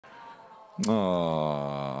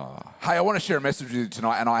Oh. Hey, I want to share a message with you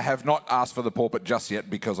tonight, and I have not asked for the pulpit just yet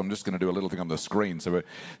because I'm just going to do a little thing on the screen. So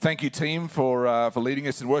thank you, team, for leading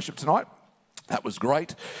us in worship tonight. That was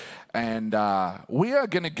great. And we are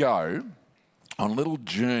going to go on a little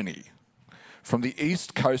journey from the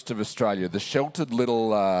east coast of Australia, the sheltered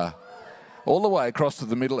little, all the way across to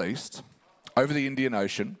the Middle East, over the Indian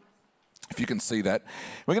Ocean. If you can see that.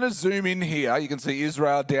 We're going to zoom in here. You can see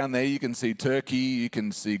Israel down there. You can see Turkey. You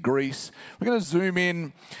can see Greece. We're going to zoom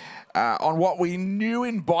in on what we knew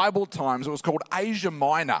in Bible times. It was called Asia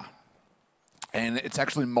Minor. And it's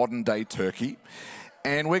actually modern-day Turkey.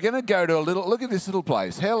 And we're going to go to a little, look at this little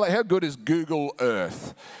place. How good is Google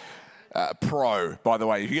Earth? Pro, by the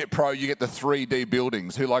way. If you get Pro, you get the 3D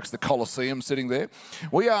buildings. Who likes the Colosseum sitting there?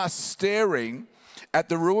 We are staring at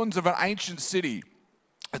the ruins of an ancient city.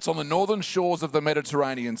 It's on the northern shores of the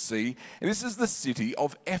Mediterranean Sea, and this is the city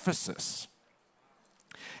of Ephesus.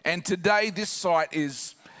 And today, this site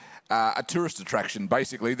is a tourist attraction,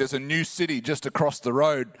 basically. There's a new city just across the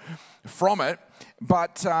road from it,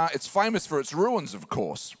 but it's famous for its ruins, of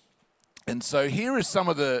course. And so here is some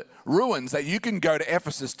of the ruins that you can go to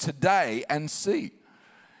Ephesus today and see.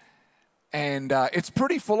 And it's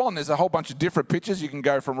pretty full on. There's a whole bunch of different pictures. You can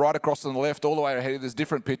go from right across on the left all the way ahead. There's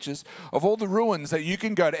different pictures of all the ruins that you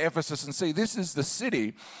can go to Ephesus and see. This is the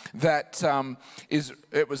city that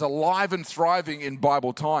it was alive and thriving in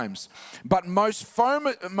Bible times. But most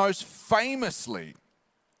famously,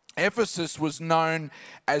 Ephesus was known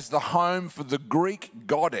as the home for the Greek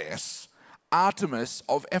goddess Artemis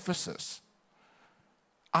of Ephesus.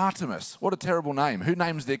 Artemis, what a terrible name. Who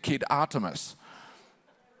names their kid Artemis?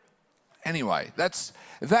 Anyway, that's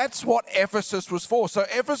what Ephesus was for. So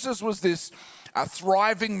Ephesus was this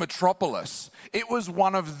thriving metropolis. It was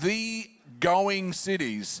one of the going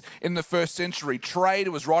cities in the first century. Trade,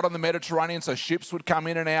 it was right on the Mediterranean, so ships would come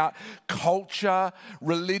in and out. Culture,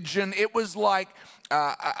 religion, it was like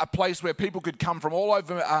a place where people could come from all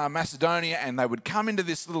over Macedonia, and they would come into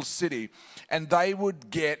this little city, and they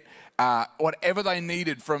would get whatever they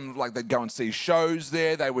needed from, like, they'd go and see shows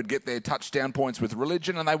there, they would get their touchdown points with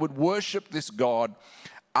religion, and they would worship this god,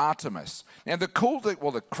 Artemis. Now, the cool thing,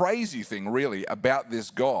 well, the crazy thing, really, about this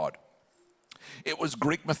god, it was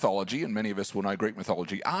Greek mythology, and many of us will know Greek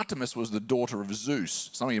mythology. Artemis was the daughter of Zeus.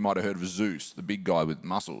 Some of you might have heard of Zeus, the big guy with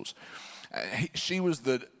muscles. She was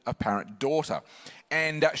the apparent daughter.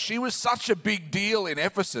 And she was such a big deal in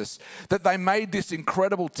Ephesus that they made this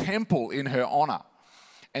incredible temple in her honor.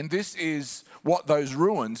 And this is what those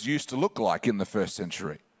ruins used to look like in the first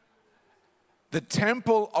century. The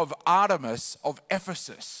temple of Artemis of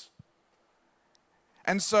Ephesus.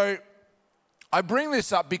 And so I bring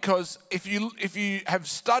this up because if you have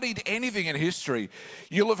studied anything in history,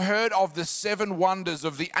 you'll have heard of the 7 wonders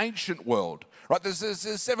of the ancient world. Right? There's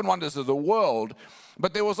 7 wonders of the world,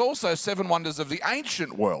 but there was also 7 wonders of the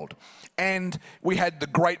ancient world. And we had the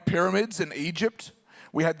Great Pyramids in Egypt.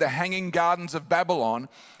 We had the Hanging Gardens of Babylon,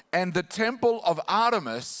 and the Temple of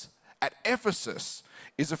Artemis at Ephesus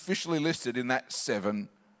is officially listed in that 7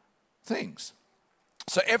 things.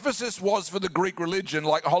 So Ephesus was for the Greek religion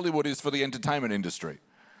like Hollywood is for the entertainment industry.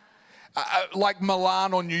 Like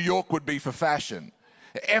Milan or New York would be for fashion.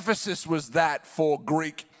 Ephesus was that for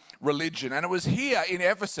Greek religion. And it was here in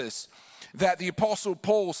Ephesus that the Apostle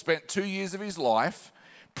Paul spent 2 years of his life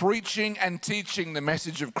preaching and teaching the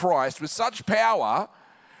message of Christ with such power.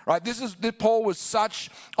 Right, Paul was such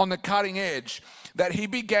on the cutting edge that he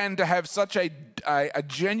began to have such a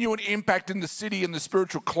genuine impact in the city and the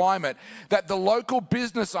spiritual climate that the local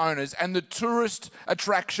business owners and the tourist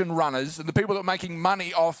attraction runners and the people that were making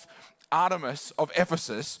money off Artemis of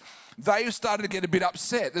Ephesus, they started to get a bit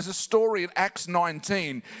upset. There's a story in Acts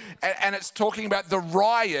 19, and it's talking about the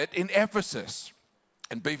riot in Ephesus.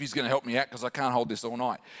 And Beefy's going to help me out because I can't hold this all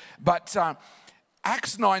night. But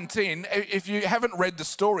Acts 19, if you haven't read the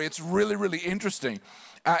story, it's really, really interesting.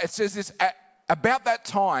 It says this, about that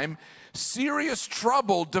time, serious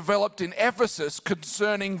trouble developed in Ephesus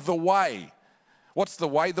concerning the way. What's the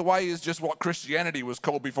way? The way is just what Christianity was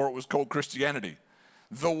called before it was called Christianity.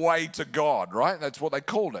 The way to God, right? That's what they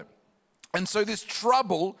called it. And so this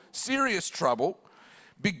trouble, serious trouble,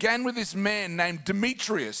 began with this man named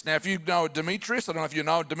Demetrius. Now, if you know a Demetrius, I don't know if you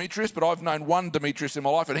know a Demetrius, but I've known one Demetrius in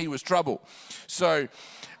my life, and he was trouble. So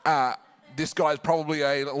this guy is probably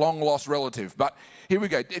a long-lost relative. But here we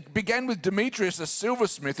go. It began with Demetrius, a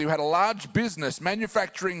silversmith who had a large business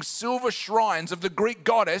manufacturing silver shrines of the Greek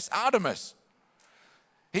goddess Artemis.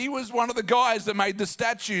 He was one of the guys that made the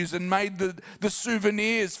statues and made the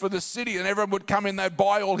souvenirs for the city, and everyone would come in, they'd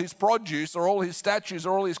buy all his produce or all his statues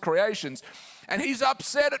or all his creations. And he's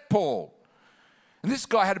upset at Paul And this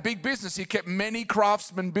guy had a big business. He kept many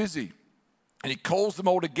craftsmen busy. And he calls them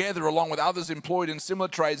all together along with others employed in similar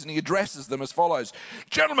trades, and he addresses them as follows.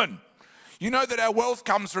 Gentlemen, you know that our wealth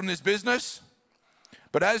comes from this business.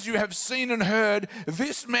 But as you have seen and heard,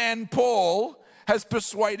 this man Paul has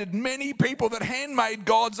persuaded many people that handmade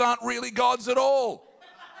gods aren't really gods at all.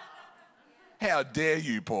 How dare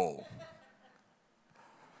you, Paul?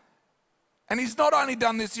 And he's not only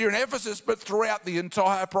done this here in Ephesus, but throughout the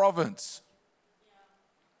entire province.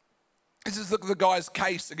 This is the guy's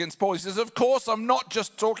case against Paul. He says, of course, I'm not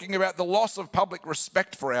just talking about the loss of public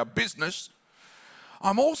respect for our business.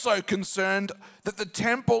 I'm also concerned that the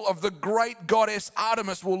temple of the great goddess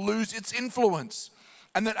Artemis will lose its influence,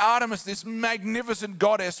 and that Artemis, this magnificent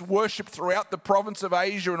goddess worshipped throughout the province of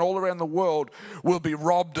Asia and all around the world, will be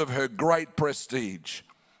robbed of her great prestige.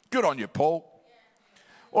 Good on you, Paul.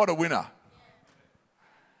 What a winner.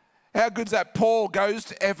 How good's that? Paul goes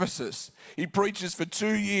to Ephesus. He preaches for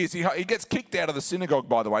 2 years. He gets kicked out of the synagogue,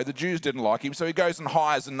 by the way. The Jews didn't like him, so he goes and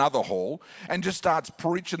hires another hall and just starts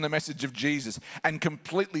preaching the message of Jesus and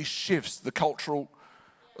completely shifts the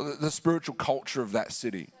spiritual culture of that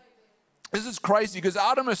city. This is crazy because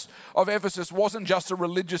Artemis of Ephesus wasn't just a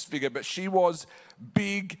religious figure, but she was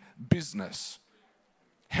big business.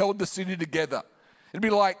 Held the city together. It'd be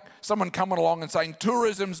like someone coming along and saying,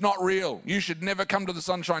 tourism's not real. You should never come to the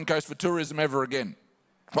Sunshine Coast for tourism ever again.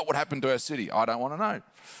 What would happen to our city? I don't want to know.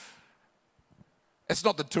 It's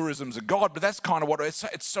not that tourism's a god, but that's kind of what it's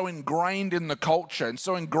so ingrained in the culture and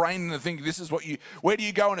so ingrained in the thinking. This is where do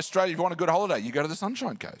you go in Australia if you want a good holiday? You go to the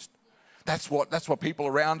Sunshine Coast. That's what people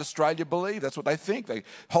around Australia believe. That's what they think.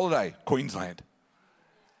 Holiday, Queensland.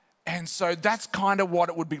 And so that's kind of what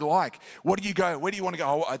it would be like. Where do you go? Where do you want to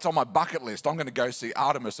go? Oh, it's on my bucket list. I'm going to go see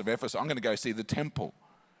Artemis of Ephesus. I'm going to go see the temple.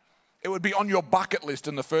 It would be on your bucket list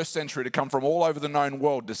in the first century to come from all over the known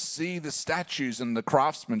world to see the statues and the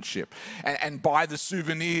craftsmanship and buy the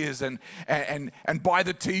souvenirs and buy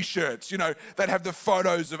the T-shirts. You know, they'd have the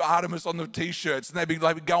photos of Artemis on the T-shirts and they'd be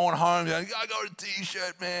going home, I got a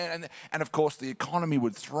T-shirt, man. And of course, the economy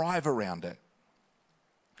would thrive around it.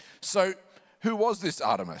 So who was this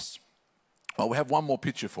Artemis? Well, we have one more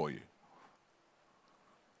picture for you.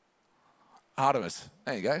 Artemis.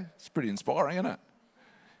 There you go. It's pretty inspiring, isn't it?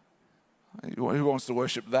 Who wants to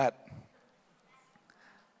worship that?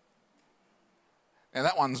 Now,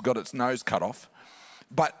 that one's got its nose cut off.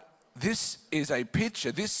 But this is a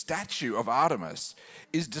picture. This statue of Artemis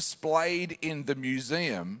is displayed in the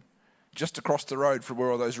museum just across the road from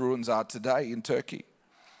where all those ruins are today in Turkey.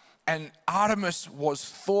 And Artemis was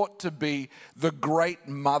thought to be the great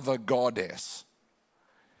mother goddess,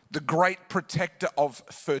 the great protector of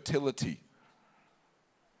fertility.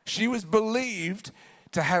 She was believed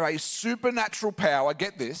to have a supernatural power.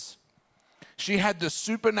 Get this. She had the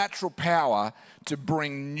supernatural power to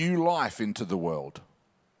bring new life into the world.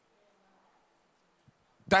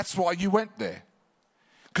 That's why you went there.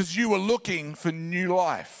 Because you were looking for new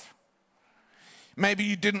life. Maybe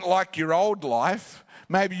you didn't like your old life.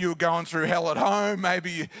 Maybe you were going through hell at home.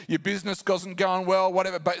 Maybe your business wasn't going well,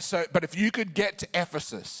 whatever. But if you could get to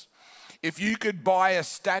Ephesus, if you could buy a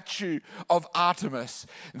statue of Artemis,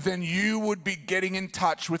 then you would be getting in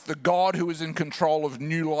touch with the God who is in control of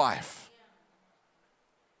new life.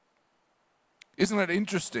 Isn't it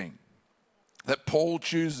interesting that Paul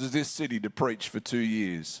chooses this city to preach for 2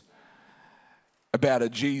 years about a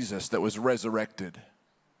Jesus that was resurrected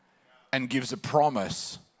and gives a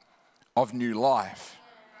promise of new life?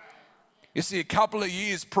 You see, a couple of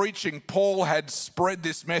years preaching, Paul had spread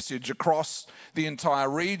this message across the entire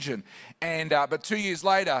region. But 2 years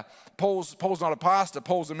later, Paul's not a pastor,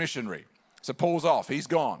 Paul's a missionary. So Paul's off, he's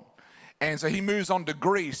gone. And so he moves on to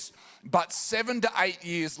Greece. But 7 to 8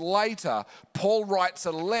 years later, Paul writes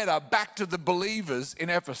a letter back to the believers in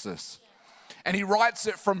Ephesus. And he writes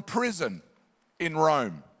it from prison in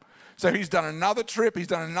Rome. So he's done another trip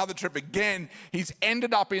again. He's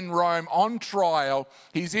ended up in Rome on trial.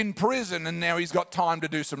 He's in prison and now he's got time to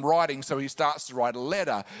do some writing. So he starts to write a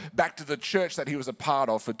letter back to the church that he was a part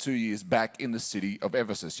of for 2 years back in the city of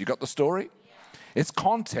Ephesus. You got the story? It's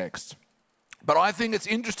context. But I think it's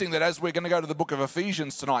interesting that as we're going to go to the book of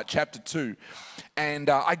Ephesians tonight, chapter 2, and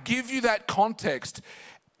I give you that context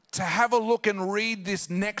to have a look and read this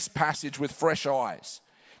next passage with fresh eyes.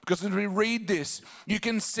 Because as we read this, you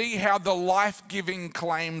can see how the life-giving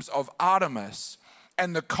claims of Artemis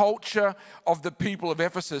and the culture of the people of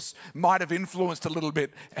Ephesus might have influenced a little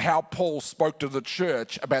bit how Paul spoke to the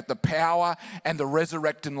church about the power and the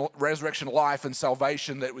resurrection life and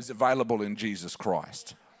salvation that was available in Jesus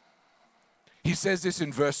Christ. He says this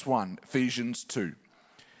in verse 1, Ephesians 2.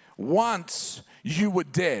 Once you were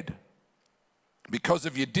dead because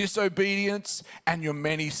of your disobedience and your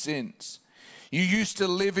many sins. You used to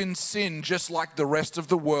live in sin just like the rest of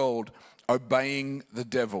the world, obeying the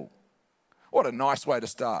devil. What a nice way to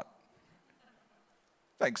start.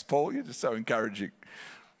 Thanks, Paul. You're just so encouraging.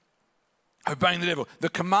 Obeying the devil. The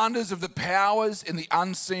commanders of the powers in the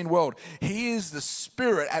unseen world. He is the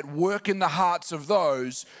spirit at work in the hearts of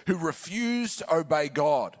those who refuse to obey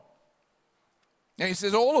God. Now he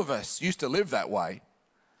says all of us used to live that way,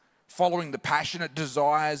 following the passionate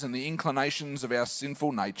desires and the inclinations of our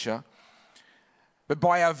sinful nature. But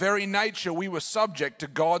by our very nature, we were subject to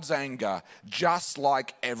God's anger, just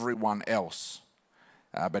like everyone else.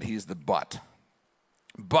 But here's the but.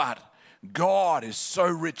 But God is so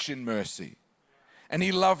rich in mercy, and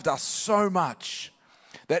he loved us so much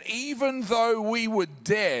that even though we were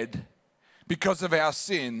dead because of our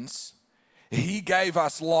sins, he gave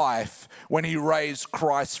us life when he raised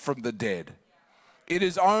Christ from the dead. It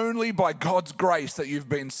is only by God's grace that you've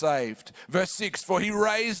been saved. Verse 6, for he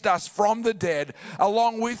raised us from the dead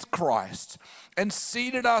along with Christ and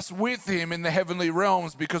seated us with him in the heavenly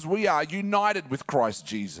realms because we are united with Christ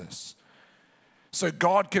Jesus. So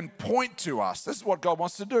God can point to us. This is what God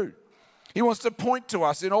wants to do. He wants to point to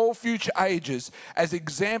us in all future ages as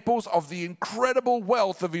examples of the incredible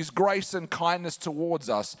wealth of his grace and kindness towards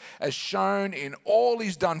us, as shown in all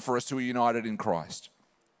he's done for us who are united in Christ.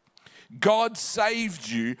 God saved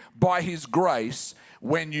you by his grace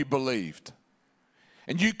when you believed.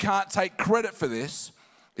 And you can't take credit for this.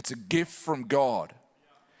 It's a gift from God.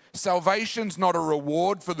 Salvation's not a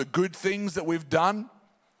reward for the good things that we've done.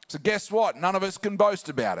 So guess what? None of us can boast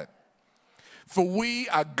about it. For we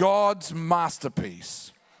are God's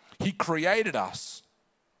masterpiece. He created us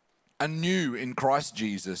anew in Christ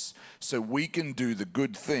Jesus so we can do the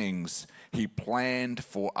good things he planned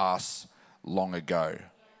for us long ago.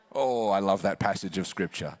 Oh, I love that passage of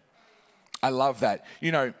scripture. I love that.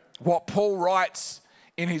 You know, what Paul writes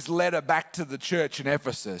in his letter back to the church in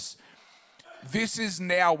Ephesus, this is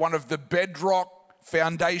now one of the bedrock,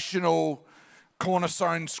 foundational,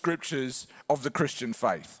 cornerstone scriptures of the Christian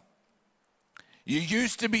faith. You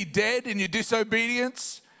used to be dead in your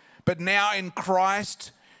disobedience, but now in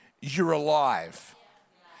Christ, you're alive.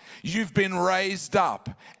 You've been raised up,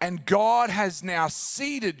 and God has now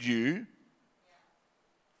seated you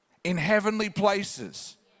in heavenly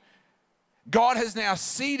places. God has now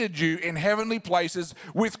seated you in heavenly places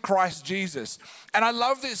with Christ Jesus. And I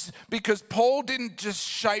love this because Paul didn't just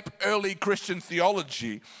shape early Christian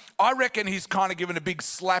theology. I reckon he's kind of given a big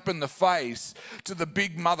slap in the face to the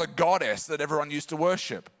big mother goddess that everyone used to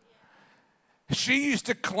worship. She used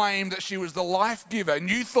to claim that she was the life giver, and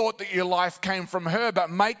you thought that your life came from her, but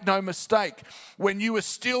make no mistake, when you were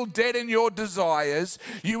still dead in your desires,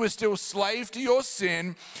 you were still slave to your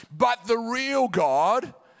sin, but the real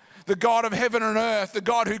God, the God of heaven and earth, the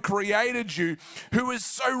God who created you, who is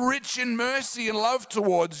so rich in mercy and love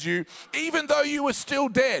towards you, even though you were still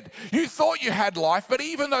dead. You thought you had life, but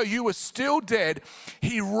even though you were still dead,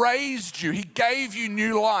 he raised you. He gave you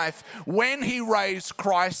new life when he raised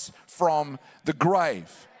Christ from the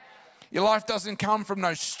grave. Your life doesn't come from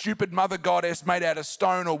no stupid mother goddess made out of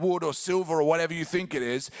stone or wood or silver or whatever you think it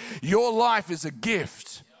is. Your life is a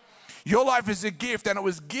gift. Your life is a gift, and it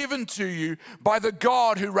was given to you by the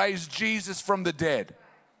God who raised Jesus from the dead.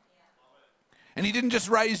 And he didn't just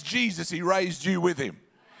raise Jesus, he raised you with him.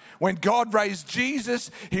 When God raised Jesus,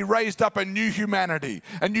 he raised up a new humanity,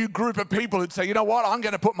 a new group of people who'd say, you know what, I'm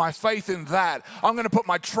going to put my faith in that. I'm going to put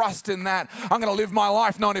my trust in that. I'm going to live my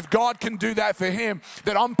life knowing if God can do that for him,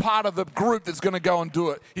 that I'm part of the group that's going to go and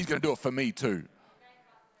do it. He's going to do it for me too.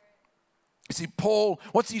 You see, Paul,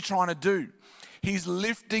 what's he trying to do? He's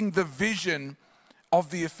lifting the vision of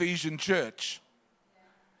the Ephesian church.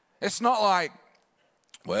 It's not like,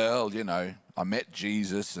 well, you know, I met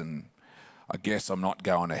Jesus and I guess I'm not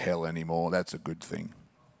going to hell anymore. That's a good thing.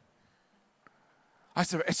 I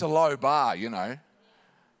said, it's a low bar, you know.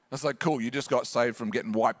 It's like, cool, you just got saved from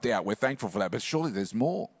getting wiped out. We're thankful for that, but surely there's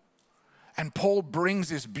more. And Paul brings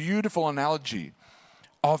this beautiful analogy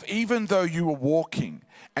of even though you were walking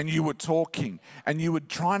and you were talking and you were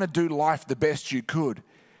trying to do life the best you could,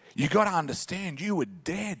 you got to understand you were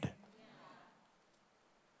dead.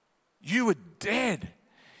 You were dead.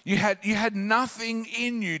 You had nothing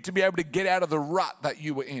in you to be able to get out of the rut that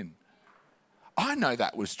you were in. I know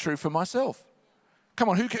that was true for myself. Come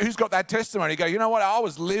on, who's got that testimony? You go, you know what, I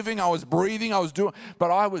was living, I was breathing, I was doing, but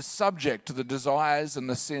I was subject to the desires and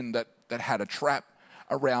the sin that had a trap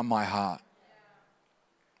around my heart.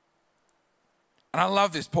 And I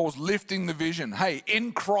love this. Paul's lifting the vision. Hey,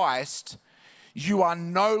 in Christ, you are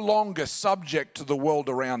no longer subject to the world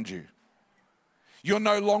around you. You're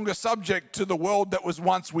no longer subject to the world that was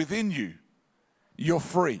once within you. You're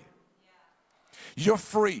free. You're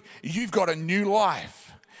free. You've got a new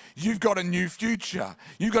life. You've got a new future.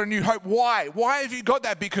 You've got a new hope. Why? Why have you got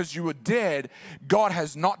that? Because you were dead. God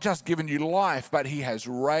has not just given you life, but he has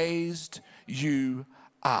raised you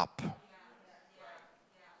up.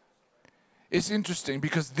 It's interesting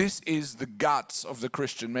because this is the guts of the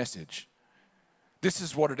Christian message. This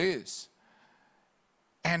is what it is.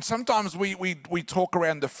 And sometimes we talk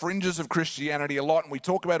around the fringes of Christianity a lot, and we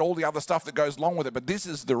talk about all the other stuff that goes along with it, but this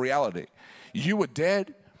is the reality. You were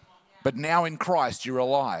dead, but now in Christ you're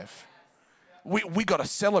alive. We got to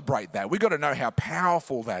celebrate that. We got to know how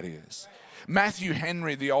powerful that is. Matthew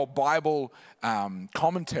Henry, the old Bible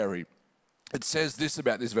commentary, it says this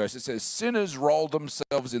about this verse. It says, sinners roll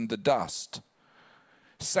themselves in the dust.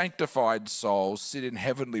 Sanctified souls sit in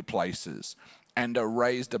heavenly places and are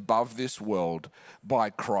raised above this world by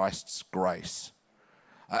Christ's grace.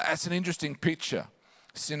 That's an interesting picture.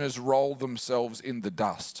 Sinners roll themselves in the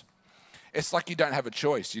dust. It's like you don't have a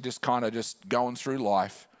choice. You're just kind of just going through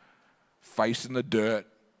life, facing the dirt,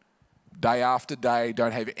 day after day,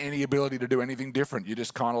 don't have any ability to do anything different. You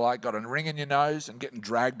just kind of like got a ring in your nose and getting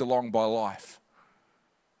dragged along by life.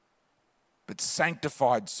 But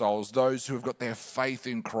sanctified souls, those who have got their faith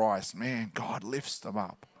in Christ, man, God lifts them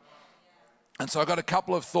up. And so I've got a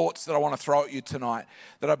couple of thoughts that I want to throw at you tonight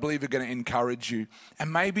that I believe are going to encourage you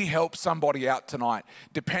and maybe help somebody out tonight,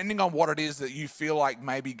 depending on what it is that you feel like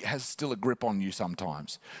maybe has still a grip on you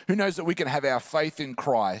sometimes. Who knows that we can have our faith in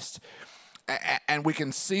Christ and we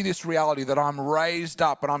can see this reality that I'm raised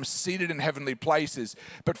up and I'm seated in heavenly places,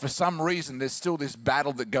 but for some reason there's still this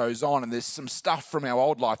battle that goes on and there's some stuff from our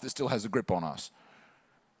old life that still has a grip on us.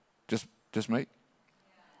 Just me?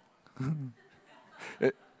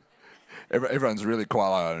 Everyone's really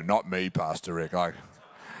quiet. Like, not me, Pastor Rick.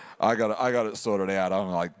 I got it sorted out. I'm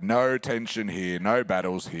like, no tension here, no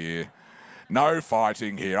battles here, no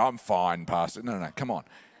fighting here. I'm fine, Pastor. No, come on.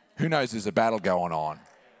 Who knows there's a battle going on?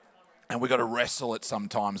 And we've got to wrestle it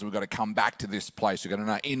sometimes. We've got to come back to this place. We've got to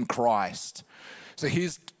know in Christ. So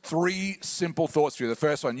here's 3 simple thoughts for you. The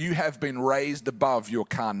first one, you have been raised above your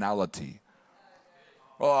carnality.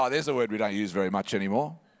 Oh, there's a word we don't use very much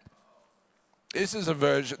anymore. This is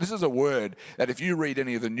a word that if you read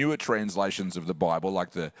any of the newer translations of the Bible,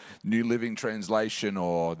 like the New Living Translation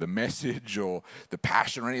or the Message or the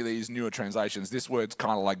Passion or any of these newer translations, this word's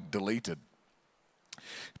kind of like deleted.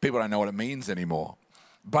 People don't know what it means anymore.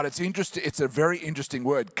 But it's interesting. It's a very interesting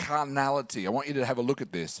word, carnality. I want you to have a look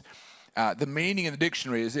at this. The meaning in the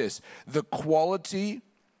dictionary is this: the quality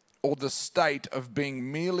or the state of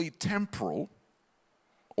being merely temporal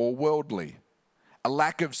or worldly. A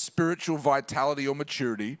lack of spiritual vitality or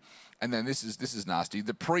maturity, and then this is nasty,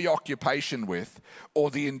 the preoccupation with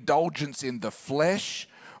or the indulgence in the flesh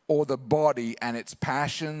or the body and its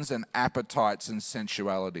passions and appetites and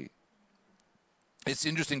sensuality. It's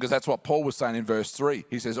interesting because that's what Paul was saying in verse 3.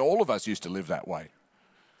 He says all of us used to live that way.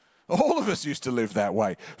 All of us used to live that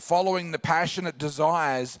way, following the passionate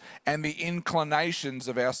desires and the inclinations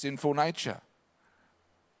of our sinful nature.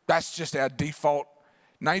 That's just our default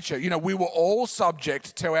nature. You know, we were all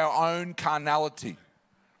subject to our own carnality.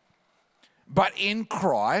 But in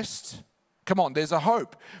Christ, come on, there's a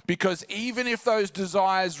hope. Because even if those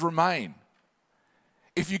desires remain,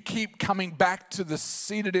 if you keep coming back to the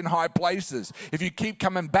seated in high places, if you keep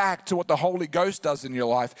coming back to what the Holy Ghost does in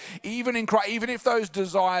your life, even in Christ, even if those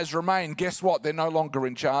desires remain, guess what? They're no longer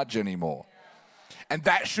in charge anymore. And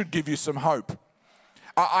that should give you some hope.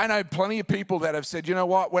 I know plenty of people that have said, you know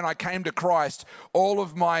what, when I came to Christ, all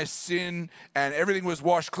of my sin and everything was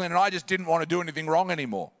washed clean and I just didn't want to do anything wrong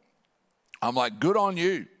anymore. I'm like, good on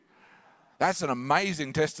you. That's an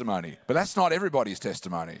amazing testimony, but that's not everybody's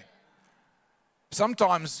testimony.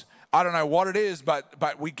 Sometimes, I don't know what it is,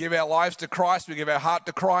 but we give our lives to Christ, we give our heart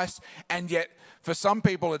to Christ, and yet for some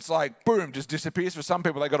people it's like, boom, just disappears. For some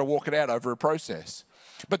people, they've got to walk it out over a process.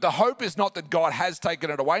 But the hope is not that God has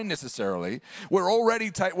taken it away necessarily. We're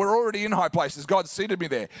already in high places. God's seated me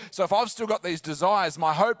there. So if I've still got these desires,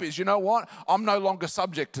 my hope is, you know what? I'm no longer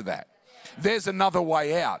subject to that. There's another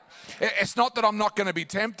way out. It's not that I'm not going to be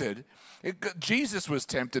tempted. Jesus was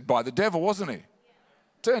tempted by the devil, wasn't he?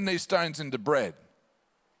 Turn these stones into bread.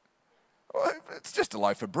 Well, it's just a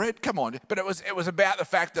loaf of bread. Come on. But it was about the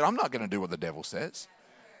fact that I'm not going to do what the devil says.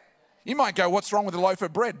 You might go, what's wrong with a loaf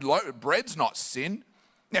of bread? Bread's not sin.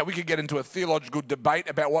 Now, we could get into a theological debate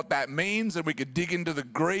about what that means, and we could dig into the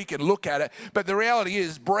Greek and look at it. But the reality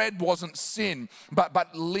is, bread wasn't sin, but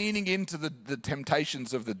leaning into the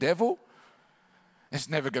temptations of the devil. It's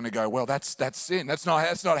never going to go, well, that's sin. That's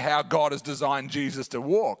not how God has designed Jesus to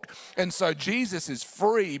walk. And so Jesus is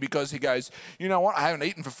free because he goes, you know what? I haven't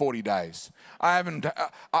eaten for 40 days. I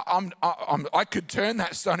could turn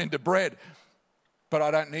that stone into bread, but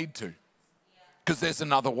I don't need to. Because there's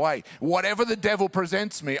another way. Whatever the devil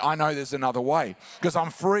presents me, I know there's another way. Because I'm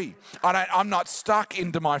free. I'm not stuck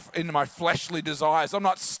into my fleshly desires. I'm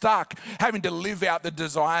not stuck having to live out the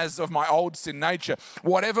desires of my old sin nature.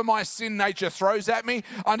 Whatever my sin nature throws at me,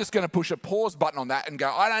 I'm just going to push a pause button on that and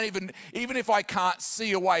go, even if I can't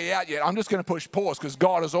see a way out yet, I'm just going to push pause because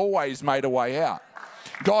God has always made a way out.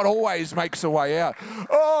 God always makes a way out.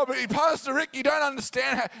 Oh, but Pastor Rick, you don't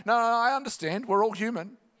understand how. No, I understand. We're all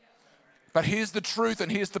human. But here's the truth and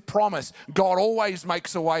here's the promise. God always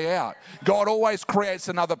makes a way out. God always creates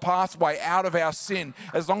another pathway out of our sin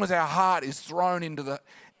as long as our heart is thrown into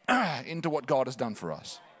what God has done for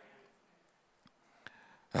us.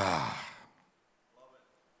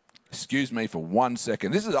 Excuse me for 1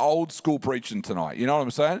 second. This is old school preaching tonight. You know what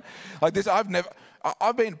I'm saying? Like this, I've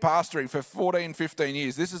been pastoring for 14, 15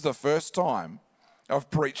 years. This is the first time I've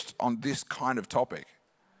preached on this kind of topic.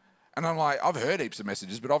 And I'm like, I've heard heaps of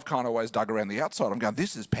messages, but I've kind of always dug around the outside. I'm going,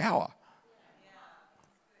 this is power.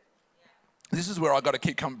 This is where I got to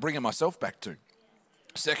keep bringing myself back to.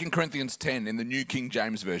 2 Corinthians 10 in the New King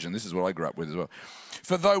James Version. This is what I grew up with as well.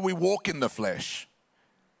 For though we walk in the flesh,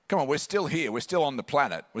 come on, we're still here. We're still on the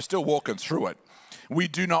planet. We're still walking through it. We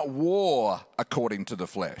do not war according to the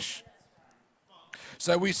flesh.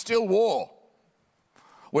 So we still war.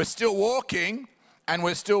 We're still walking and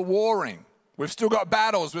we're still warring. We've still got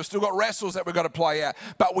battles, we've still got wrestles that we've got to play out.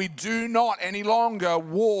 But we do not any longer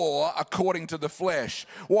war according to the flesh.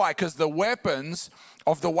 Why? Because the weapons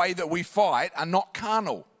of the way that we fight are not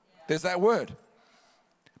carnal. There's that word.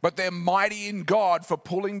 But they're mighty in God for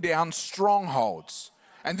pulling down strongholds.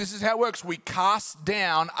 And this is how it works. We cast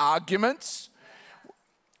down arguments.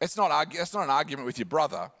 It's not an argument with your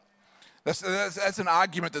brother. That's an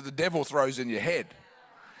argument that the devil throws in your head.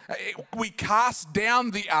 We cast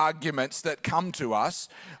down the arguments that come to us.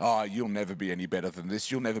 Oh, you'll never be any better than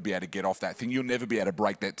this. You'll never be able to get off that thing. You'll never be able to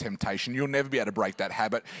break that temptation. You'll never be able to break that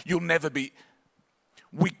habit. You'll never be...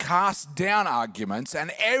 We cast down arguments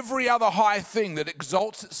and every other high thing that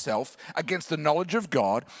exalts itself against the knowledge of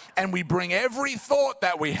God, and we bring every thought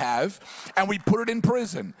that we have and we put it in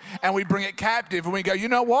prison and we bring it captive and we go, you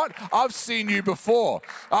know what? I've seen you before.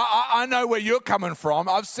 I know where you're coming from.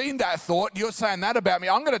 I've seen that thought. You're saying that about me.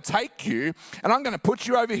 I'm going to take you and I'm going to put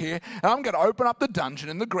you over here and I'm going to open up the dungeon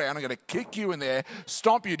in the ground. I'm going to kick you in there,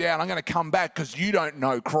 stomp you down. I'm going to come back because you don't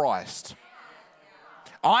know Christ.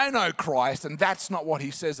 I know Christ, and that's not what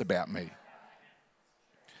he says about me.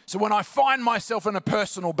 So when I find myself in a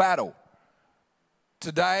personal battle,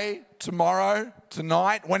 today, tomorrow,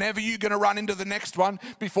 tonight, whenever you're going to run into the next one,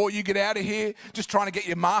 before you get out of here, just trying to get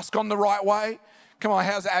your mask on the right way. Come on,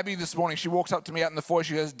 how's Abby this morning? She walks up to me out in the foyer.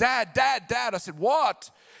 She goes, Dad, Dad, Dad. I said,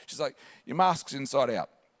 what? She's like, your mask's inside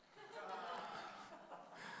out.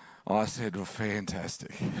 I said, well,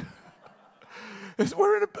 fantastic.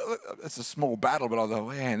 It's a small battle, but I thought,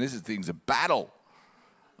 man, this thing's a battle.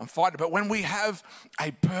 I'm fighting. But when we have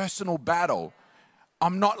a personal battle,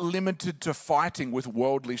 I'm not limited to fighting with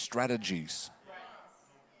worldly strategies.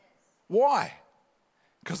 Why?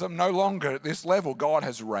 Because I'm no longer at this level. God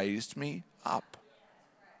has raised me up.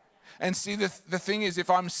 And see, the thing is,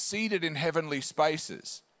 if I'm seated in heavenly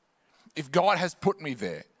spaces, if God has put me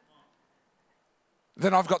there,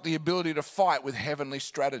 then I've got the ability to fight with heavenly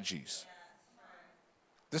strategies.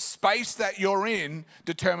 The space that you're in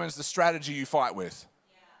determines the strategy you fight with.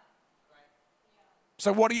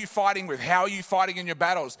 So what are you fighting with? How are you fighting in your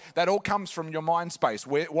battles? That all comes from your mind space.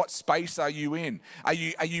 What space are you in? Are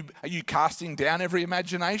you casting down every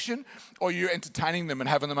imagination, or are you entertaining them and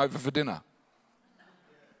having them over for dinner?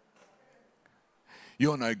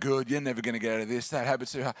 You're no good. You're never going to get out of this. That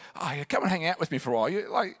habit's too hard. Oh, yeah, come and hang out with me for a while.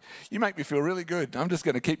 You make me feel really good. I'm just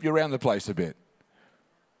going to keep you around the place a bit.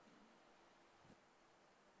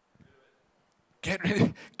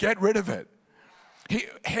 Get rid of it.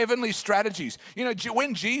 Heavenly strategies. You know,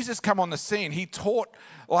 when Jesus came on the scene, he taught,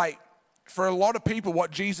 for a lot of people, what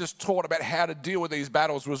Jesus taught about how to deal with these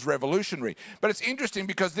battles was revolutionary. But it's interesting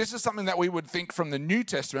because this is something that we would think from the New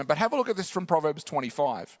Testament, but have a look at this from Proverbs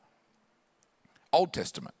 25. Old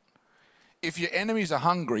Testament. If your enemies are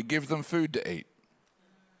hungry, give them food to eat.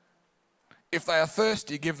 If they are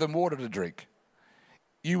thirsty, give them water to drink.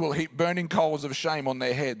 You will heap burning coals of shame on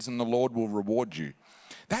their heads, and the Lord will reward you.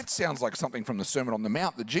 That sounds like something from the Sermon on the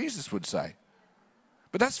Mount that Jesus would say.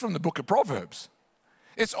 But that's from the book of Proverbs.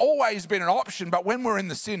 It's always been an option, but when we're in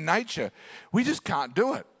the sin nature, we just can't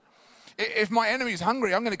do it. If my enemy's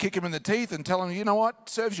hungry, I'm going to kick him in the teeth and tell him, you know what,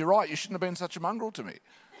 serves you right. You shouldn't have been such a mongrel to me.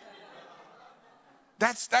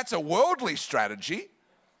 That's a worldly strategy.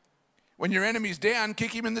 When your enemy's down,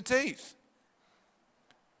 kick him in the teeth.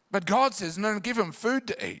 But God says, no, give them food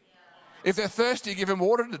to eat. If they're thirsty, give them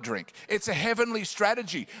water to drink. It's a heavenly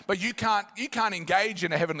strategy. But you can't engage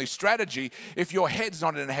in a heavenly strategy if your head's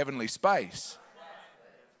not in a heavenly space.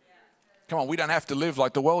 Come on, we don't have to live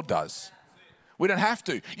like the world does. We don't have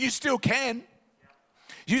to. You still can.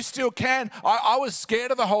 You still can. I was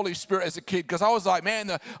scared of the Holy Spirit as a kid because I was like,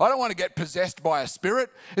 man, I don't want to get possessed by a spirit.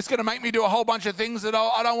 It's going to make me do a whole bunch of things that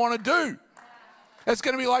I don't want to do. It's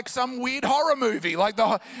going to be like some weird horror movie.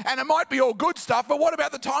 And it might be all good stuff, but what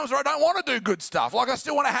about the times where I don't want to do good stuff? Like I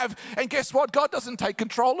still want to have, and guess what? God doesn't take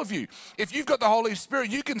control of you. If you've got the Holy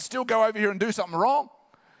Spirit, you can still go over here and do something wrong.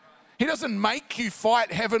 He doesn't make you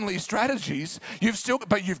fight heavenly strategies.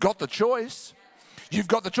 But you've got the choice. You've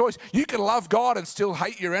got the choice. You can love God and still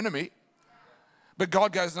hate your enemy. But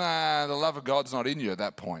God goes, nah, the love of God's not in you at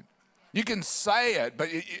that point. You can say it, but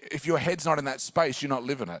if your head's not in that space, you're not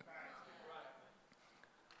living it.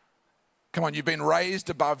 Come on, you've been raised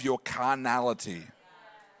above your carnality.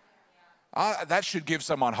 That should give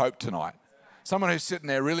someone hope tonight. Someone who's sitting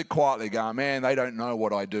there really quietly going, man, they don't know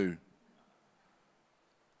what I do.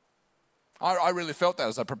 I really felt that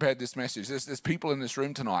as I prepared this message. There's people in this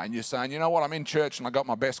room tonight and you're saying, you know what, I'm in church and I got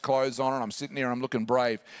my best clothes on and I'm sitting here and I'm looking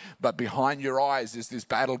brave. But behind your eyes is this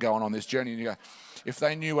battle going on, this journey. And you go, if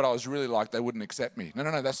they knew what I was really like, they wouldn't accept me.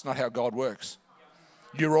 No, that's not how God works.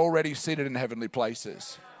 You're already seated in heavenly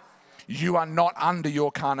places. You are not under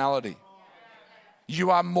your carnality. You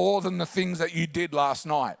are more than the things that you did last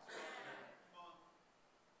night.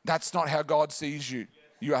 That's not how God sees you.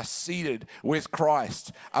 You are seated with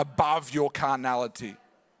Christ above your carnality.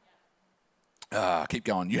 Keep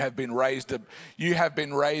going. You have been raised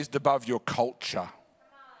above your culture.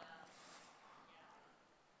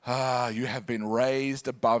 You have been raised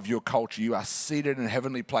above your culture. You are seated in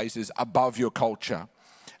heavenly places above your culture.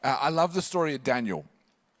 I love the story of Daniel.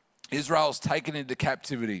 Israel's taken into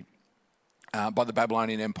captivity by the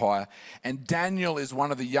Babylonian Empire. And Daniel is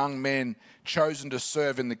one of the young men chosen to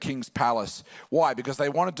serve in the king's palace. Why? Because they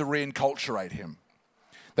wanted to reinculturate him.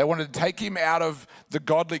 They wanted to take him out of the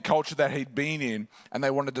godly culture that he'd been in, and they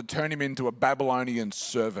wanted to turn him into a Babylonian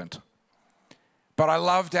servant. But I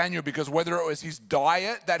love Daniel because whether it was his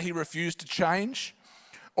diet that he refused to change,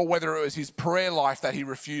 or whether it was his prayer life that he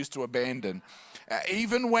refused to abandon,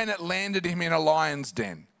 even when it landed him in a lion's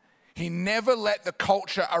den, he never let the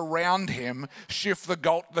culture around him shift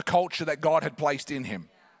the culture that God had placed in him.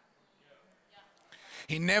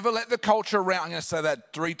 He never let the culture around, I'm going to say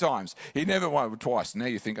that 3 times. He never, well, twice, now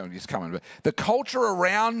you think I'm just coming. But the culture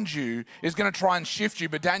around you is going to try and shift you.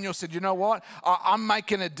 But Daniel said, you know what? I'm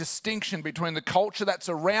making a distinction between the culture that's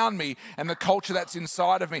around me and the culture that's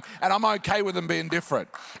inside of me. And I'm okay with them being different.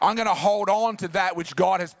 I'm going to hold on to that which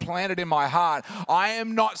God has planted in my heart. I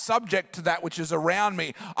am not subject to that which is around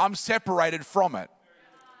me. I'm separated from it.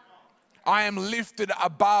 I am lifted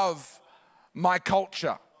above my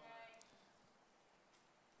culture.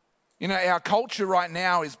 You know, our culture right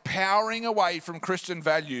now is powering away from Christian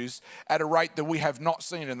values at a rate that we have not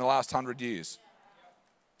seen in the last 100 years.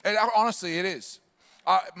 And honestly, it is.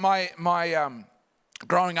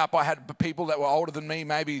 Growing up, I had people that were older than me,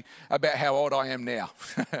 maybe about how old I am now.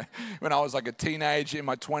 When I was like a teenager in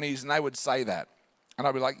my 20s, and they would say that. And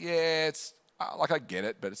I'd be like, yeah, it's like I get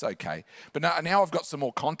it, but it's okay. But now I've got some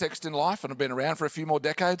more context in life and I've been around for a few more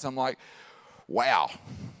decades. I'm like, wow.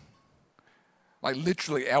 Like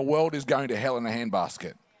literally, our world is going to hell in a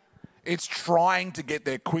handbasket. It's trying to get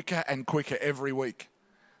there quicker and quicker every week.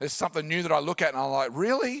 There's something new that I look at and I'm like,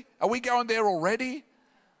 really? Are we going there already?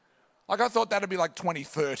 Like I thought that'd be like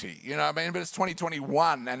 2030, you know what I mean? But it's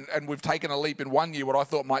 2021 and we've taken a leap in 1 year what I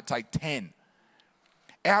thought might take 10.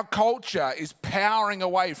 Our culture is powering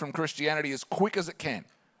away from Christianity as quick as it can.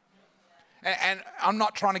 And I'm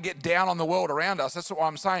not trying to get down on the world around us. That's what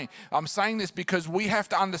I'm saying. I'm saying this because we have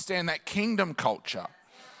to understand that kingdom culture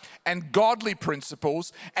and godly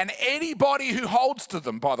principles and anybody who holds to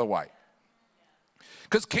them, by the way.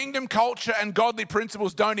 Because kingdom culture and godly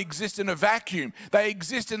principles don't exist in a vacuum. They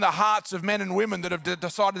exist in the hearts of men and women that have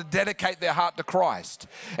decided to dedicate their heart to Christ.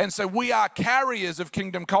 And so we are carriers of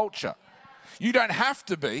kingdom culture. You don't have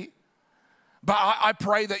to be. But I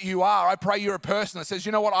pray that you are. I pray you're a person that says,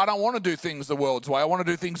 you know what, I don't want to do things the world's way. I want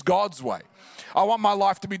to do things God's way. I want my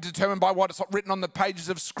life to be determined by what's written on the pages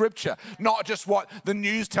of Scripture, not just what the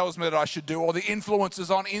news tells me that I should do or the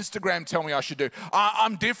influencers on Instagram tell me I should do.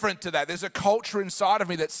 I'm different to that. There's a culture inside of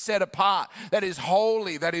me that's set apart, that is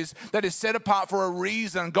holy, that is set apart for a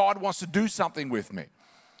reason. God wants to do something with me.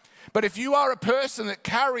 But if you are a person that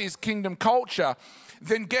carries kingdom culture,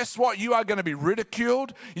 then guess what? You are going to be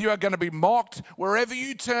ridiculed. You are going to be mocked wherever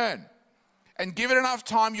you turn. And give it enough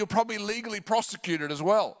time, you'll probably legally prosecuted as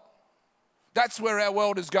well. That's where our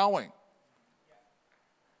world is going.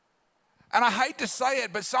 And I hate to say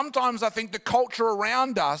it, but sometimes I think the culture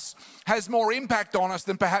around us has more impact on us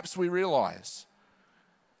than perhaps we realize.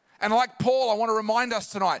 And like Paul, I want to remind us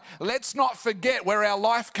tonight, let's not forget where our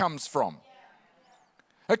life comes from.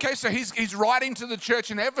 Okay, so he's writing to the church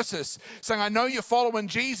in Ephesus saying, I know you're following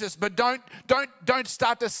Jesus, but don't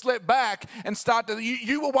start to slip back and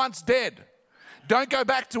you were once dead. Don't go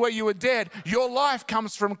back to where you were dead. Your life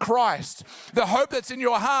comes from Christ. The hope that's in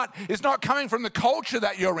your heart is not coming from the culture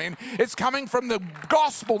that you're in. It's coming from the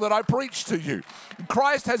gospel that I preach to you.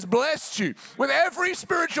 Christ has blessed you with every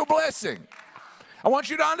spiritual blessing. I want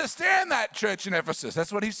you to understand that, church in Ephesus.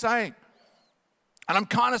 That's what he's saying. And I'm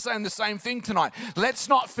kind of saying the same thing tonight. Let's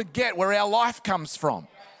not forget where our life comes from.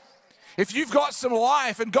 If you've got some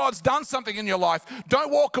life and God's done something in your life,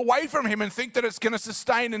 don't walk away from him and think that it's going to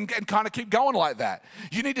sustain and kind of keep going like that.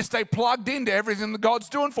 You need to stay plugged into everything that God's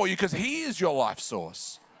doing for you because he is your life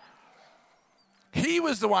source. He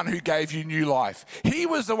was the one who gave you new life. He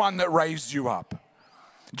was the one that raised you up.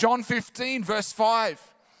 John 15, verse 5.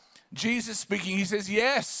 Jesus speaking, he says,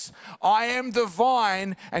 yes, I am the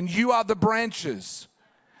vine and you are the branches.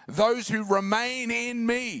 Those who remain in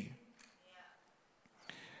me.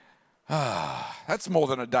 That's more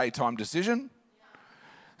than a daytime decision.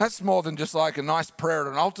 That's more than just like a nice prayer at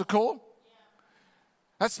an altar call.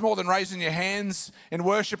 That's more than raising your hands in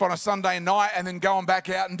worship on a Sunday night and then going back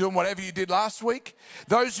out and doing whatever you did last week.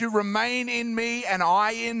 Those who remain in me and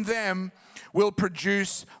I in them will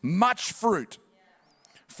produce much fruit.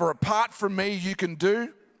 For apart from me, you can do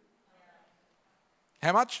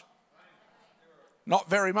how much? Not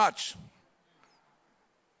very much.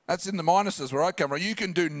 That's in the minuses where I come from. You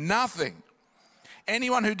can do nothing.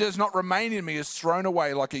 Anyone who does not remain in me is thrown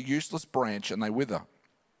away like a useless branch and they wither.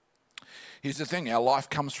 Here's the thing, our life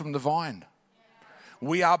comes from the vine.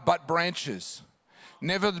 We are but branches.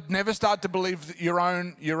 Never start to believe that your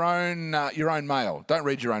own mail. Don't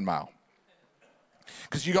read your own mail.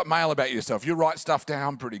 Because you got mail about yourself. You write stuff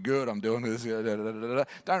down, pretty good, I'm doing this.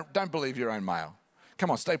 Don't believe your own mail.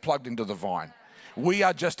 Come on, stay plugged into the vine. We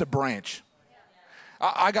are just a branch.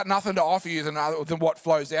 I got nothing to offer you than what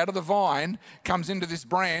flows out of the vine, comes into this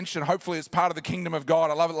branch, and hopefully it's part of the kingdom of God.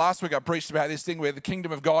 I love it. Last week I preached about this thing where the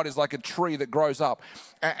kingdom of God is like a tree that grows up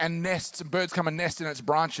and nests, and birds come and nest in its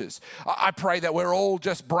branches. I pray that we're all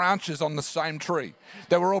just branches on the same tree,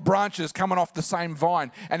 that we're all branches coming off the same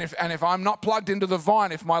vine. And if I'm not plugged into the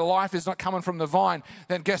vine, if my life is not coming from the vine,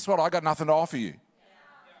 then guess what? I got nothing to offer you.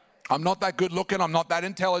 I'm not that good looking. I'm not that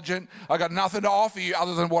intelligent. I got nothing to offer you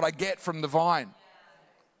other than what I get from the vine.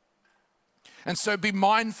 And so be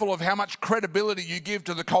mindful of how much credibility you give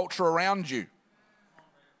to the culture around you.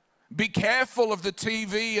 Be careful of the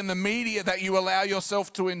TV and the media that you allow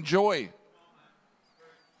yourself to enjoy.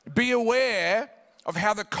 Be aware of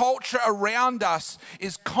how the culture around us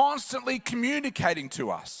is constantly communicating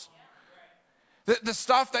to us. The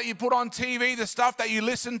stuff that you put on TV, the stuff that you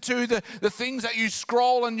listen to, the things that you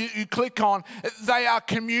scroll and you click on, they are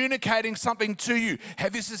communicating something to you. Hey,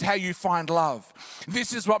 this is how you find love.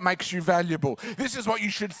 This is what makes you valuable. This is what you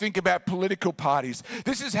should think about political parties.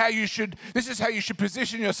 This is how you should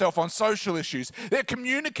position yourself on social issues. They're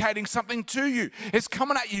communicating something to you. It's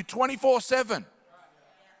coming at you 24/7.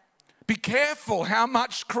 Be careful how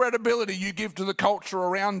much credibility you give to the culture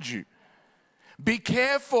around you. Be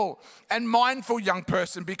careful and mindful, young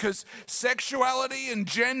person, because sexuality and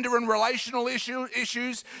gender and relational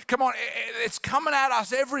issues, come on, it's coming at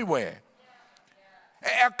us everywhere.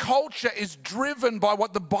 Our culture is driven by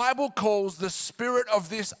what the Bible calls the spirit of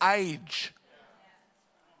this age.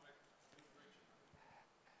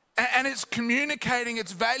 And it's communicating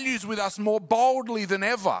its values with us more boldly than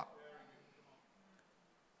ever.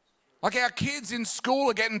 Like our kids in school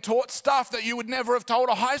are getting taught stuff that you would never have told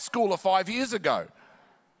a high schooler 5 years ago.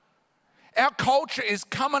 Our culture is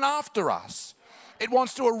coming after us. It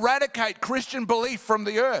wants to eradicate Christian belief from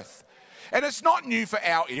the earth. And it's not new for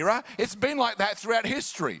our era. It's been like that throughout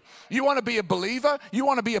history. You want to be a believer? You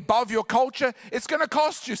want to be above your culture? It's going to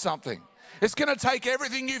cost you something. It's going to take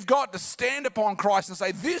everything you've got to stand upon Christ and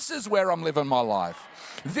say, this is where I'm living my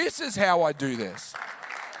life. This is how I do this.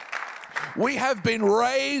 We have been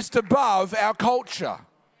raised above our culture.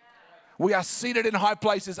 We are seated in high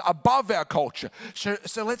places above our culture.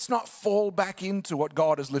 So let's not fall back into what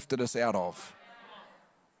God has lifted us out of.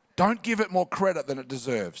 Don't give it more credit than it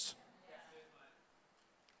deserves.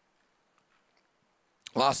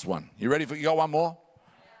 Last one. You ready you got one more?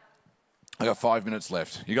 I got 5 minutes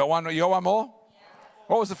left. You got one more?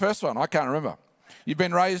 What was the first one? I can't remember. You've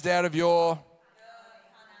been raised out of your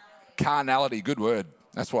carnality. Good word.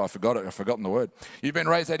 That's why I forgot it. I've forgotten the word. You've been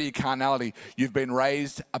raised out of your carnality. You've been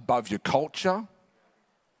raised above your culture.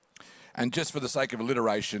 And just for the sake of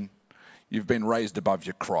alliteration, you've been raised above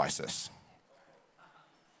your crisis.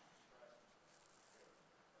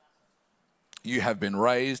 You have been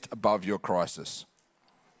raised above your crisis.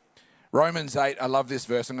 Romans 8, I love this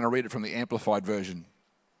verse. I'm going to read it from the Amplified Version.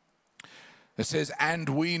 It says, and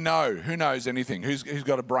we know. Who knows anything? Who's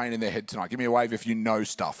got a brain in their head tonight? Give me a wave if you know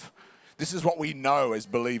stuff. This is what we know as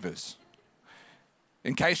believers.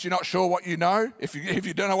 In case you're not sure what you know, if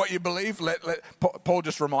you don't know what you believe, Paul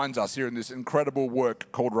just reminds us here in this incredible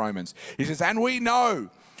work called Romans. He says, and we know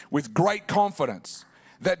with great confidence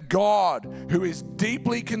that God, who is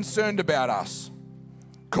deeply concerned about us,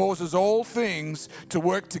 causes all things to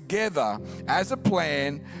work together as a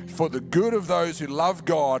plan for the good of those who love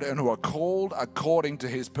God and who are called according to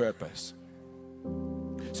his purpose.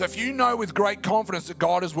 So if you know with great confidence that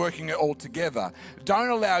God is working it all together, don't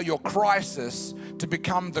allow your crisis to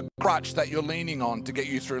become the crutch that you're leaning on to get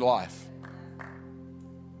you through life.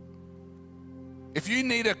 If you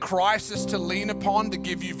need a crisis to lean upon to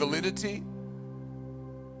give you validity,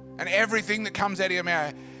 and everything that comes out of your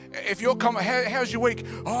mouth, if you're how's your week?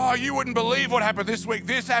 Oh, you wouldn't believe what happened this week.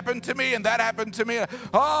 This happened to me and that happened to me.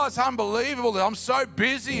 Oh, it's unbelievable that I'm so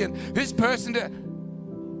busy and this person did.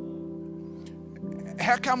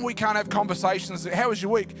 How come we can't have conversations? How was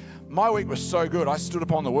your week? My week was so good. I stood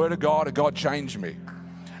upon the word of God and God changed me.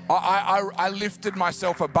 I lifted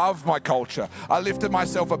myself above my culture. I lifted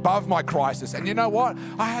myself above my crisis. And you know what?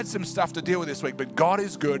 I had some stuff to deal with this week, but God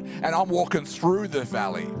is good and I'm walking through the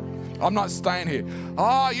valley. I'm not staying here.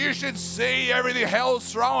 Oh, you should see everything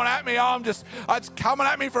hell's throwing at me. It's coming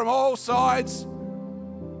at me from all sides.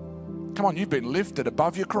 Come on, you've been lifted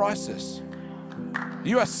above your crisis.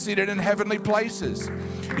 You are seated in heavenly places.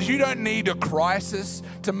 You don't need a crisis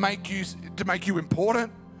to make you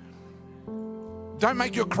important. Don't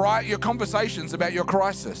make your conversations about your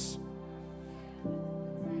crisis.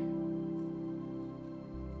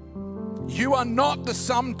 You are not the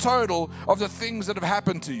sum total of the things that have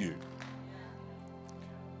happened to you.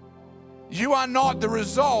 You are not the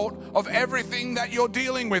result of everything that you're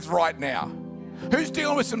dealing with right now. Who's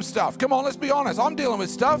dealing with some stuff? Come on, let's be honest. I'm dealing with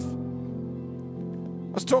stuff.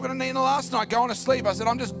 I was talking to Nina last night, going to sleep. I said,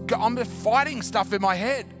 I'm just fighting stuff in my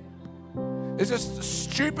head. It's just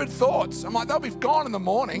stupid thoughts. I'm like, they'll be gone in the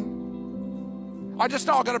morning. I just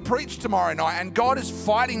know I've got to preach tomorrow night, and God is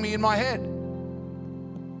fighting me in my head.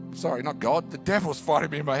 Sorry, not God. The devil's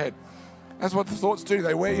fighting me in my head. That's what the thoughts do.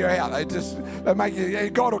 They wear you out. They make you, yeah,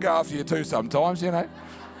 God will go after you too sometimes, you know.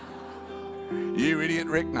 You idiot,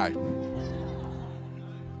 Rick, no.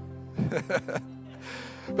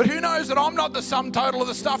 But who knows that I'm not the sum total of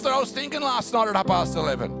the stuff that I was thinking last night at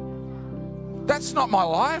 11:30. That's not my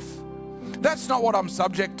life. That's not what I'm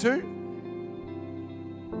subject to.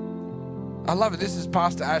 I love it. This is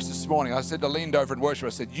Pastor Ash this morning. I leaned over in worship. I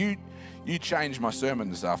said, you changed my sermon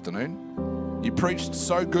this afternoon. You preached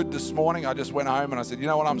so good this morning. I just went home and I said, you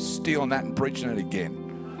know what? I'm stealing that and preaching it again.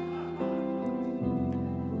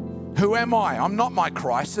 Who am I? I'm not my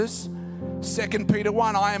crisis. 2 Peter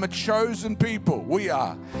 1, I am a chosen people. We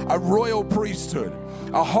are a royal priesthood,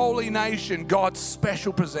 a holy nation, God's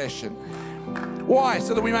special possession. Why?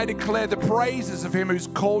 So that we may declare the praises of him who's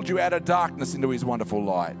called you out of darkness into his wonderful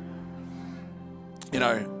light. You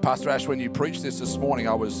know, Pastor Ash, when you preached this morning,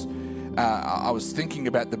 I was thinking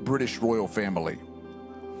about the British royal family.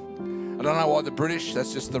 I don't know why the British,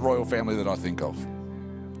 that's just the royal family that I think of.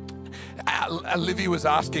 Livy was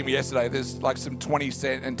asking me yesterday, there's like some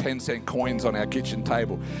 20-cent and 10-cent coins on our kitchen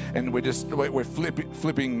table, and we're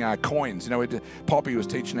flipping coins. You know, Poppy was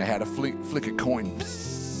teaching her how to flick a coin.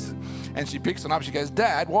 And she picks one up, she goes,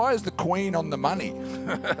 Dad, why is the Queen on the money?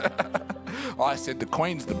 I said, the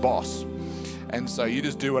Queen's the boss. And so you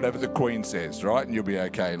just do whatever the Queen says, right? And you'll be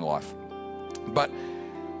okay in life. But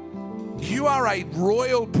you are a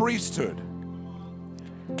royal priesthood.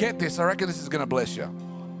 Get this, I reckon this is going to bless you.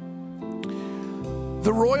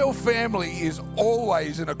 The royal family is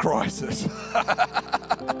always in a crisis.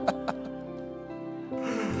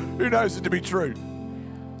 Who knows it to be true?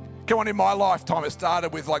 Come on, in my lifetime, it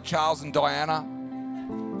started with like Charles and Diana,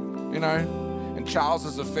 you know, and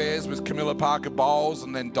Charles's affairs with Camilla Parker Bowles,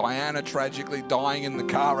 and then Diana tragically dying in the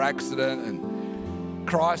car accident, and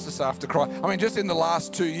crisis after crisis. I mean, just in the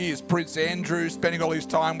last 2 years, Prince Andrew spending all his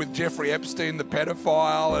time with Jeffrey Epstein, the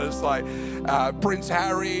pedophile, and it's like Prince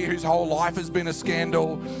Harry, whose whole life has been a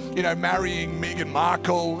scandal, you know, marrying Meghan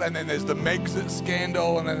Markle, and then there's the Megxit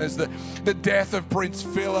scandal, and then there's the death of Prince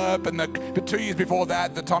Philip, and the 2 years before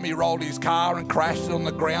that, the time he rolled his car and crashed it on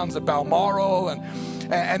the grounds of Balmoral,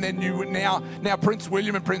 and then now Prince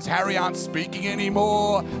William and Prince Harry aren't speaking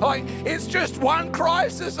anymore. Like, it's just one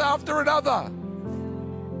crisis after another.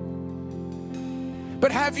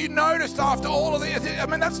 But have you noticed after all of this, I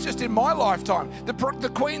mean, that's just in my lifetime. The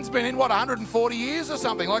Queen's been in, 140 years or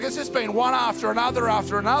something. Like, it's just been one after another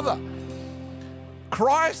after another.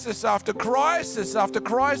 Crisis after crisis after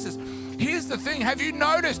crisis. Here's the thing, have you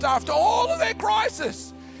noticed after all of their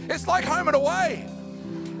crisis, it's like home and away.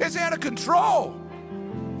 It's out of control.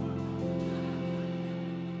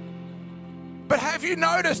 But have you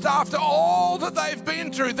noticed after all that they've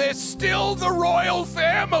been through, they're still the royal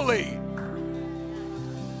family.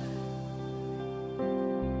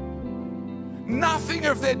 Nothing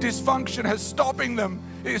of their dysfunction is stopping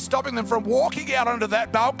them from walking out onto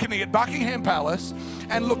that balcony at Buckingham Palace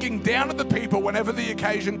and looking down at the people whenever the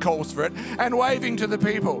occasion calls for it and waving to the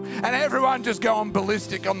people, and everyone just going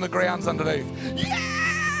ballistic on the grounds underneath. Yeah!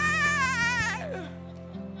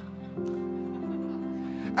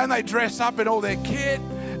 And they dress up in all their kit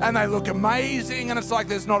and they look amazing, and it's like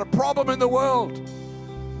there's not a problem in the world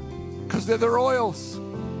because they're the royals,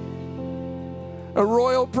 a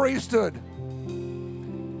royal priesthood.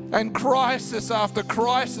 And crisis after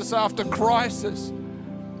crisis after crisis,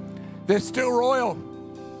 they're still royal.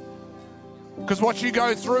 Because what you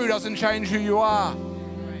go through doesn't change who you are.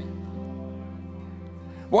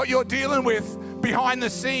 What you're dealing with behind the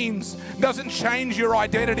scenes doesn't change your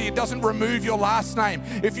identity. It doesn't remove your last name.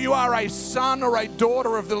 If you are a son or a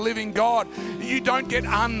daughter of the living God, you don't get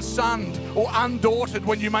unsunned or undaughted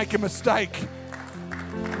when you make a mistake.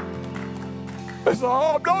 It's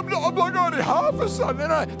like, oh, I'm like only half a son.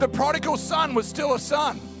 No, the prodigal son was still a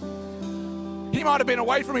son. He might have been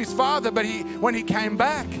away from his father, but when he came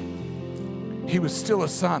back, he was still a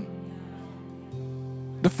son.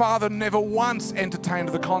 The father never once entertained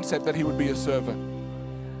the concept that he would be a servant.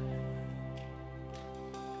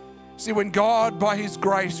 See, when God, by his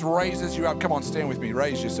grace, raises you up, come on, stand with me,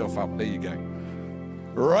 raise yourself up. There you go.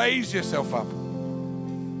 Raise yourself up.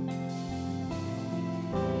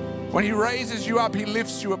 When he raises you up, he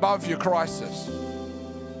lifts you above your crisis.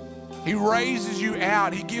 He raises you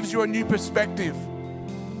out. He gives you a new perspective.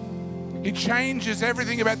 He changes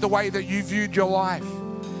everything about the way that you viewed your life.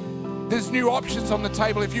 There's new options on the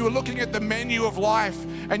table. If you were looking at the menu of life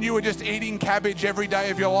and you were just eating cabbage every day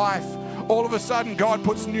of your life, all of a sudden God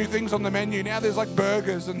puts new things on the menu. Now there's like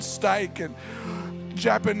burgers and steak and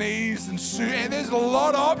Japanese and sushi. And there's a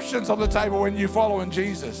lot of options on the table when you're following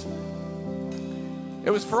Jesus. It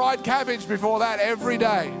was fried cabbage before that every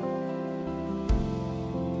day.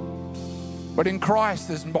 But in Christ,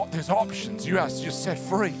 there's options. You are just set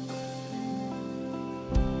free.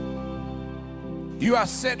 You are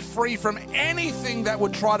set free from anything that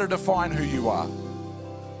would try to define who you are.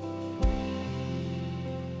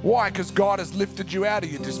 Why? Because God has lifted you out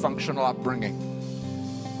of your dysfunctional upbringing.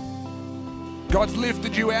 God's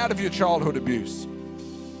lifted you out of your childhood abuse.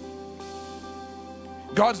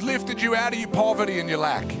 God's lifted you out of your poverty and your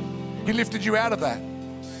lack. He lifted you out of that.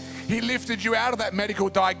 He lifted you out of that medical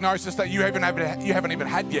diagnosis that you haven't even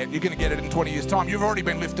had yet. You're going to get it in 20 years' time. You've already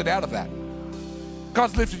been lifted out of that.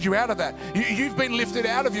 God's lifted you out of that. You've been lifted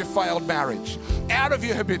out of your failed marriage, out of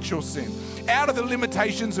your habitual sin, out of the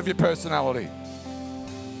limitations of your personality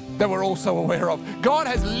that we're also aware of. God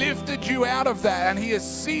has lifted you out of that, and he has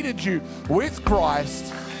seated you with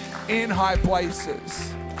Christ in high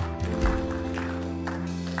places.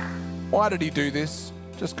 Why did he do this?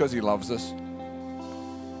 Just because he loves us.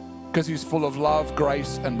 Because he's full of love,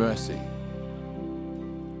 grace, and mercy.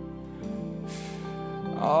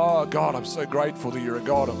 Oh, God, I'm so grateful that you're a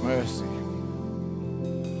God of mercy.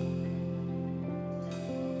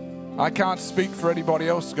 I can't speak for anybody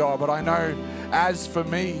else, God, but I know as for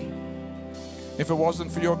me, if it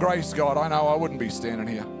wasn't for your grace, God, I know I wouldn't be standing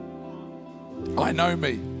here. I know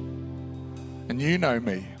me, and you know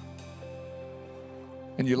me.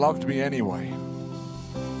 And you loved me anyway.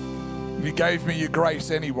 You gave me your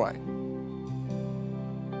grace anyway.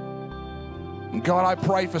 And God, I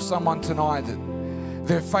pray for someone tonight that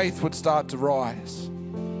their faith would start to rise.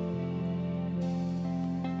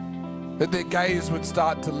 that their gaze would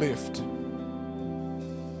start to lift.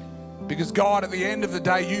 Because God, at the end of the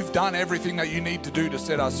day, you've done everything that you need to do to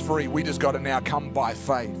set us free. We just got to now come by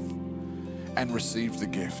faith and receive the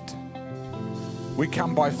gift. We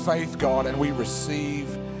come by faith, God, and we receive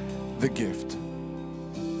the gift.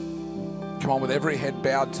 Come on, with every head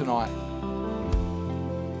bowed tonight.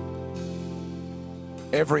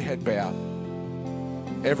 Every head bowed.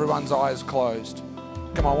 Everyone's eyes closed.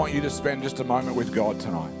 Come on, I want you to spend just a moment with God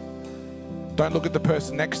tonight. Don't look at the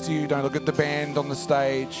person next to you. Don't look at the band on the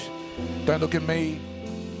stage. Don't look at me.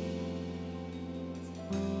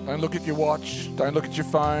 Don't look at your watch. Don't look at your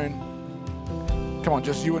phone. Come on,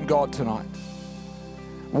 just you and God tonight.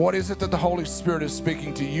 What is it that the Holy Spirit is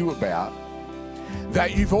speaking to you about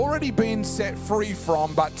that you've already been set free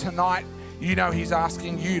from, but tonight you know He's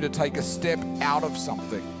asking you to take a step out of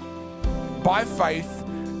something? By faith,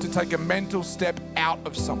 to take a mental step out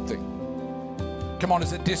of something. Come on,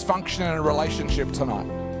 is it dysfunction in a relationship tonight?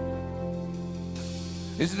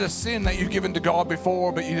 Is it a sin that you've given to God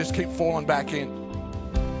before, but you just keep falling back in?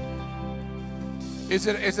 Is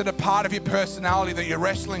it a part of your personality that you're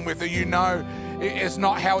wrestling with, that you know is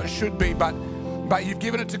not how it should be, but you've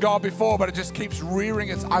given it to God before, but it just keeps rearing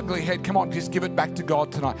its ugly head? Come on, just give it back to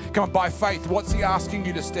God tonight. Come on, by faith, what's He asking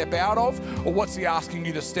you to step out of, or what's He asking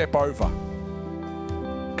you to step over?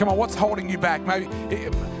 Come on, what's holding you back? Maybe,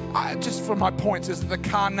 just for my points, is it the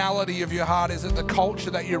carnality of your heart? Is it the culture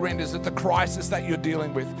that you're in? Is it the crisis that you're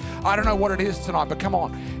dealing with? I don't know what it is tonight, but come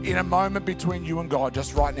on, in a moment between you and God,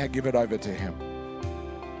 just right now, give it over to Him.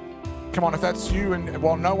 Come on, if that's you, and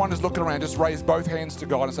while no one is looking around, just raise both hands to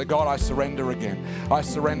God and say, God, I surrender again. I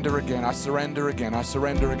surrender again. I surrender again. I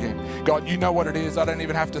surrender again. God, you know what it is. I don't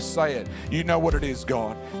even have to say it. You know what it is,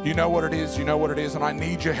 God. You know what it is. You know what it is. And I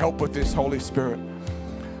need your help with this, Holy Spirit.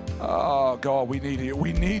 Oh, God, we need you.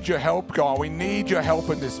 We need your help, God. We need your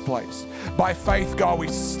help in this place. By faith, God, we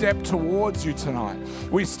step towards you tonight.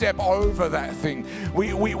 We step over that thing.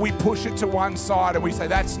 We push it to one side and we say,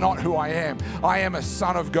 that's not who I am. I am a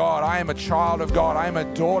son of God. I am a child of God. I am a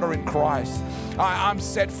daughter in Christ. I'm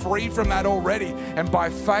set free from that already. And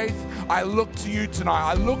by faith, I look to you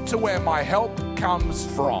tonight. I look to where my help comes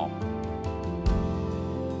from.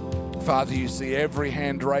 Father, you see every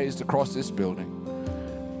hand raised across this building.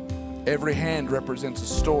 Every hand represents a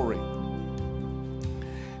story.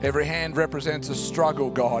 Every hand represents a struggle,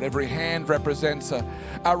 God. Every hand represents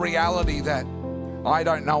a reality that I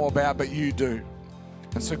don't know about, but you do.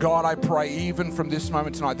 And so, God, I pray even from this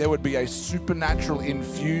moment tonight, there would be a supernatural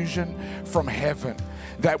infusion from heaven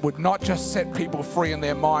that would not just set people free in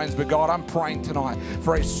their minds, but God, I'm praying tonight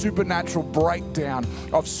for a supernatural breakdown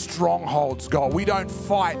of strongholds, God. We don't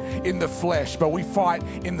fight in the flesh, but we fight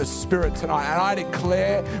in the Spirit tonight. And I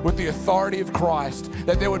declare with the authority of Christ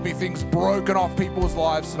that there would be things broken off people's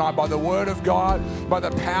lives tonight by the word of God, by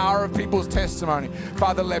the power of people's testimony.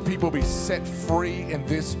 Father, let people be set free in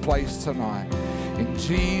this place tonight. In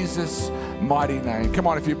Jesus' mighty name. Come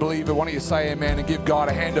on, if you believe it, why don't you say amen and give God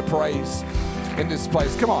a hand of praise in this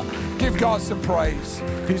place. Come on, give God some praise.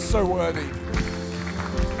 He's so worthy.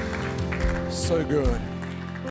 So good.